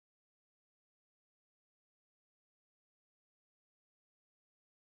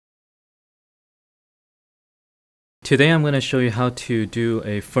Today I'm going to show you how to do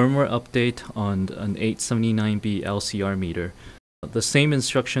a firmware update on an 879B LCR meter. The same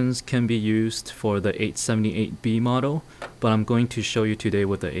instructions can be used for the 878B model, but I'm going to show you today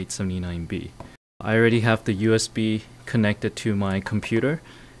with the 879B. I already have the USB connected to my computer,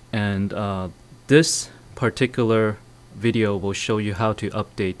 and this particular video will show you how to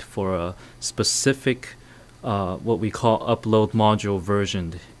update for a specific what we call upload module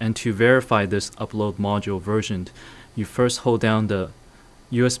version. And to verify this upload module version, you first hold down the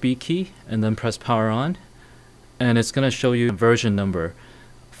USB key and then press power on, and it's going to show you version number.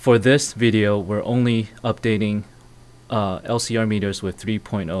 For this video, we're only updating LCR meters with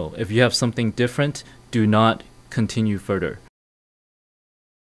 3.0. If you have something different, do not continue further.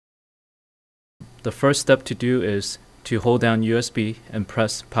 The first step to do is to hold down USB and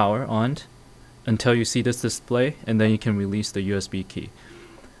press power on until you see this display, and then you can release the USB key.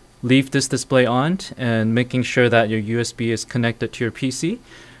 Leave this display on and making sure that your USB is connected to your PC,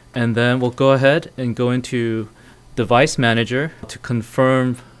 and then we'll go ahead and go into Device Manager to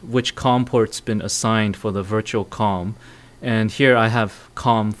confirm which COM port's been assigned for the virtual COM. And here I have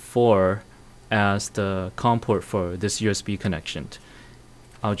COM 4 as the COM port for this USB connection.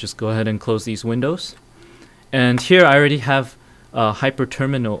 I'll just go ahead and close these windows. And here I already have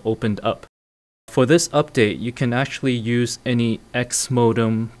Hyperterminal opened up. For this update, you can actually use any X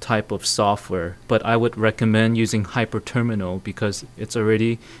modem type of software, but I would recommend using Hyperterminal because it's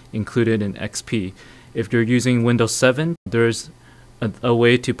already included in XP. If you're using Windows 7, there's a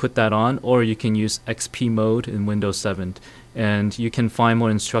way to put that on, or you can use XP mode in Windows 7. And you can find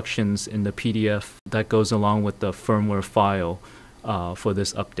more instructions in the PDF that goes along with the firmware file for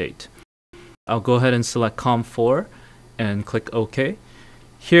this update. I'll go ahead and select COM 4 and click OK.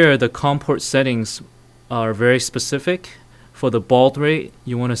 Here, the COM port settings are very specific. For the baud rate,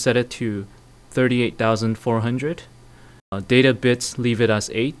 you want to set it to 38,400. Data bits, leave it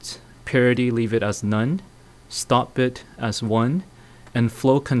as 8. Parity, leave it as none. Stop bit as 1. And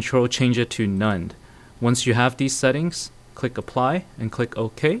flow control, change it to none. Once you have these settings, click Apply and click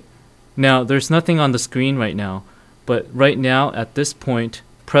OK. Now, there's nothing on the screen right now, but right now, at this point,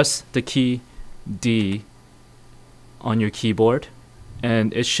 press the key D on your keyboard,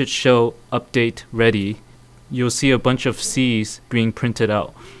 and it should show Update Ready. You'll see a bunch of C's being printed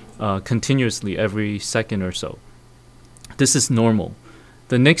out continuously every second or so. This is normal.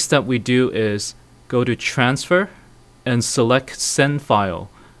 The next step we do is go to Transfer and select Send File.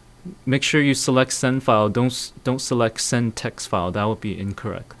 Make sure you select Send File. Don't select Send Text File. That would be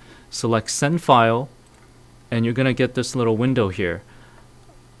incorrect. Select Send File, and you're going to get this little window here.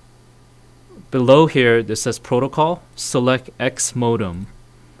 Below here, this says Protocol. Select X modem,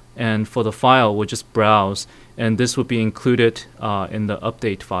 and for the file, we'll just browse, and this will be included in the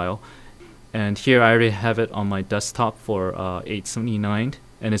update file. And here I already have it on my desktop for 879,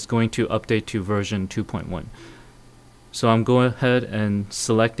 and it's going to update to version 2.1. So I'm going ahead and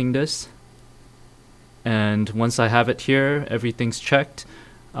selecting this, and once I have it here, everything's checked,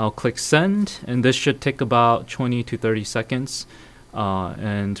 I'll click Send, and this should take about 20 to 30 seconds.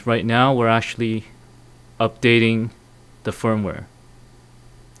 And right now we're actually updating the firmware.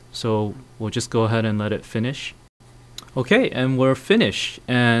 So we'll just go ahead and let it finish. Okay, and we're finished.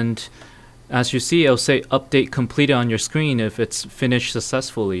 And as you see, it'll say update completed on your screen if it's finished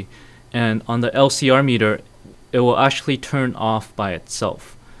successfully. And on the LCR meter, it will actually turn off by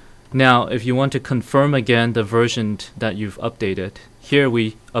itself. Now, if you want to confirm again the version that you've updated, here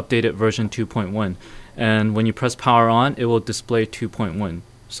we updated version 2.1. And when you press power on, it will display 2.1.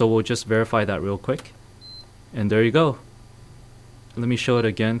 So we'll just verify that real quick. And there you go. Let me show it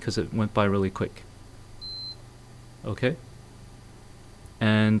again because it went by really quick. Okay.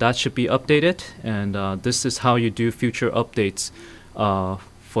 And that should be updated. And this is how you do future updates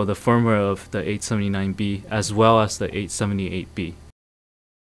for the firmware of the 879B as well as the 878B.